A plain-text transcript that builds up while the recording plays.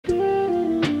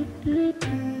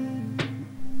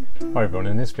Hi everyone,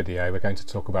 in this video we're going to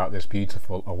talk about this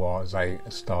beautiful Aquascape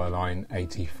Styline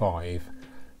 85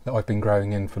 that I've been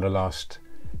growing in for the last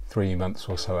 3 months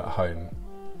or so at home.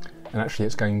 And actually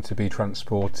it's going to be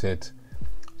transported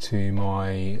to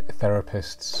my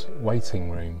therapist's waiting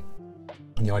room.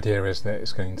 And the idea is that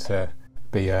it's going to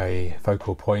be a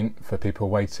focal point for people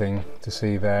waiting to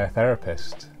see their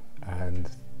therapist, and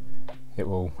it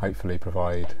will hopefully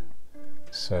provide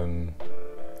some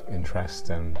interest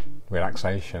and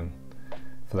relaxation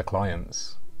for the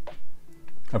clients.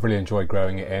 I've really enjoyed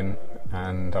growing it in,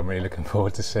 and I'm really looking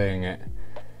forward to seeing it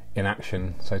in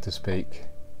action, so to speak,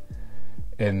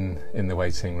 in the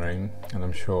waiting room, and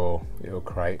I'm sure it will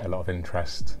create a lot of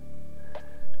interest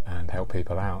and help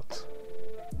people out.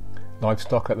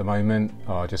 Livestock at the moment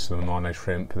are just some Amano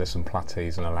shrimp. There's some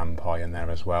platies and a lamb pie in there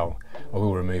as well. I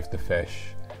will remove the fish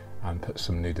and put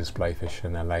some new display fish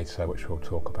in there later, which we'll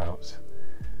talk about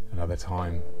another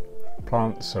time.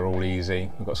 Plants are all easy.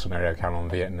 We've got some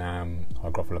Eriocanon Vietnam,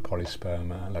 Hygrophila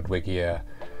polysperma, Ludwigia,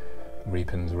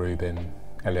 Repens rubin,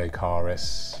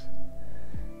 Eliocharis.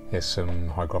 Here's some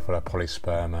Hygrophila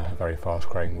polysperma, a very fast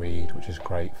growing weed, which is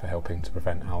great for helping to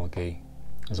prevent algae.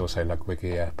 There's also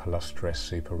Ludwigia palustris,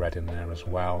 super red, in there as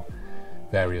well.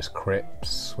 Various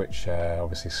crypts, which are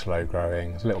obviously slow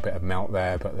growing. There's a little bit of melt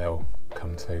there, but they'll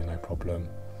come to, no problem.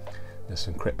 There's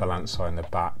some crypt balanci in the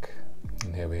back,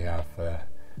 and here we have the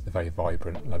very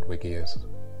vibrant Ludwigias.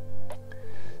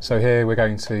 So here we're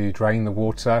going to drain the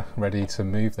water, ready to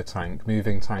move the tank.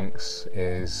 Moving tanks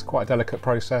is quite a delicate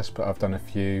process, but I've done a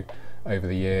few over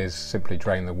the years. Simply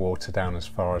drain the water down as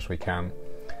far as we can,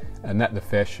 and net the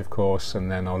fish, of course, and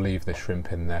then I'll leave the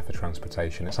shrimp in there for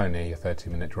transportation. It's only a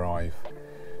 30-minute drive,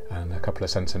 and a couple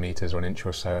of centimetres or an inch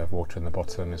or so of water in the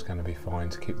bottom is going to be fine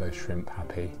to keep those shrimp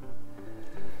happy.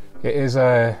 It is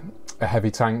a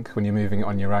heavy tank when you're moving it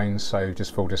on your own, so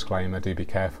just full disclaimer, do be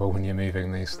careful when you're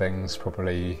moving these things.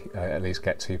 Probably at least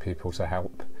get 2 people to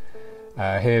help.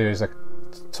 Here is a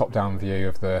top-down view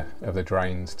of the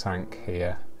drained tank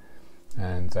here,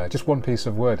 and just one piece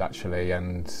of wood actually,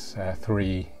 and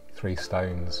three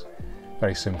stones.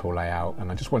 Very simple layout,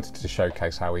 and I just wanted to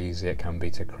showcase how easy it can be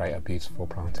to create a beautiful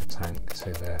planted tank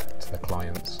to the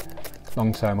clients.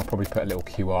 Long term, I'll probably put a little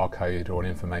QR code or an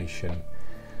information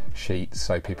sheet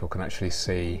so people can actually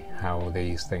see how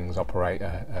these things operate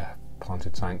a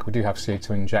planted tank. We do have CO2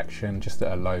 injection, just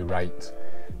at a low rate,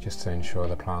 just to ensure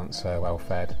the plants are well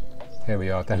fed. Here we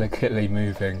are delicately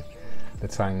moving the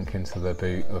tank into the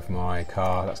boot of my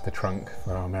car. That's the trunk.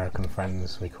 For our American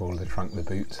friends, we call the trunk the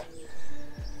boot.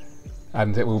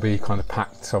 And it will be kind of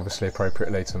packed obviously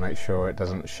appropriately to make sure it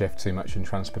doesn't shift too much in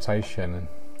transportation. And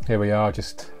here we are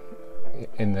just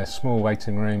in the small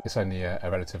waiting room. It's only a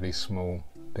relatively small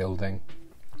building,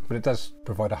 but it does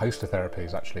provide a host of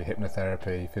therapies actually: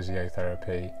 hypnotherapy,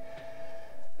 physiotherapy,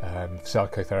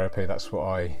 psychotherapy. That's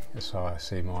how I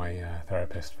see my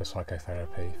therapist, for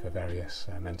psychotherapy for various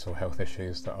mental health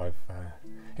issues that I've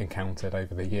encountered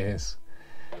over the years.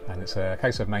 And it's a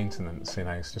case of maintenance, you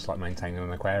know. It's just like maintaining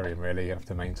an aquarium really. You have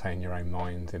to maintain your own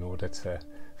mind in order to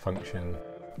function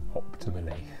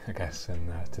optimally, I guess,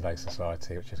 in today's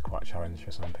society, which is quite a challenge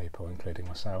for some people, including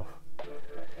myself.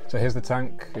 So here's the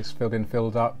tank. It's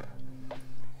filled up.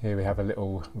 Here we have a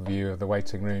little view of the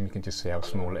waiting room. You can just see how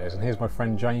small it is. And here's my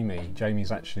friend Jamie.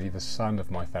 Jamie's actually the son of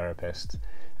my therapist,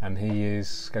 and he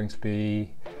is going to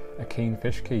be a keen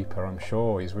fish keeper, I'm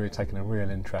sure. He's really taken a real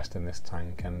interest in this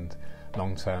tank, and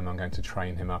long term I'm going to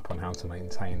train him up on how to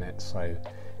maintain it. So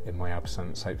in my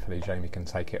absence, hopefully Jamie can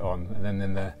take it on. And then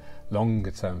in the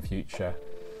longer term future,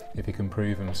 if he can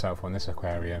prove himself on this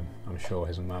aquarium, I'm sure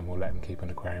his mum will let him keep an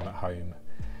aquarium at home.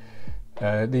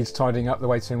 Needs tidying up, the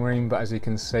waiting room, but as you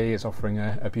can see, it's offering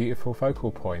a beautiful focal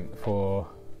point for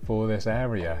this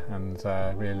area, and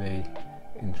really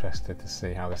interested to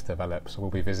see how this develops. So we'll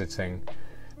be visiting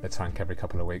the tank every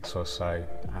couple of weeks or so,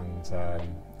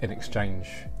 and in exchange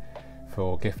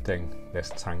for gifting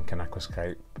this tank and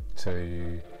Aquascape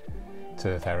to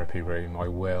the therapy room, I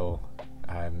will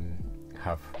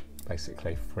have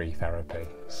basically free therapy.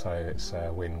 So it's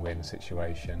a win-win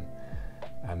situation.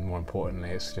 And more importantly,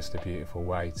 it's just a beautiful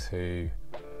way to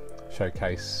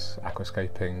showcase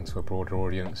aquascaping to a broader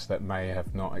audience that may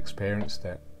have not experienced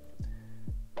it.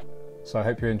 So I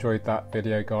hope you enjoyed that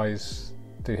video, guys.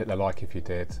 Do hit the like if you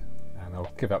did, and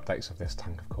I'll give updates of this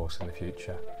tank, of course, in the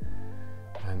future.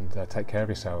 And take care of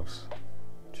yourselves.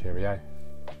 Cheerio.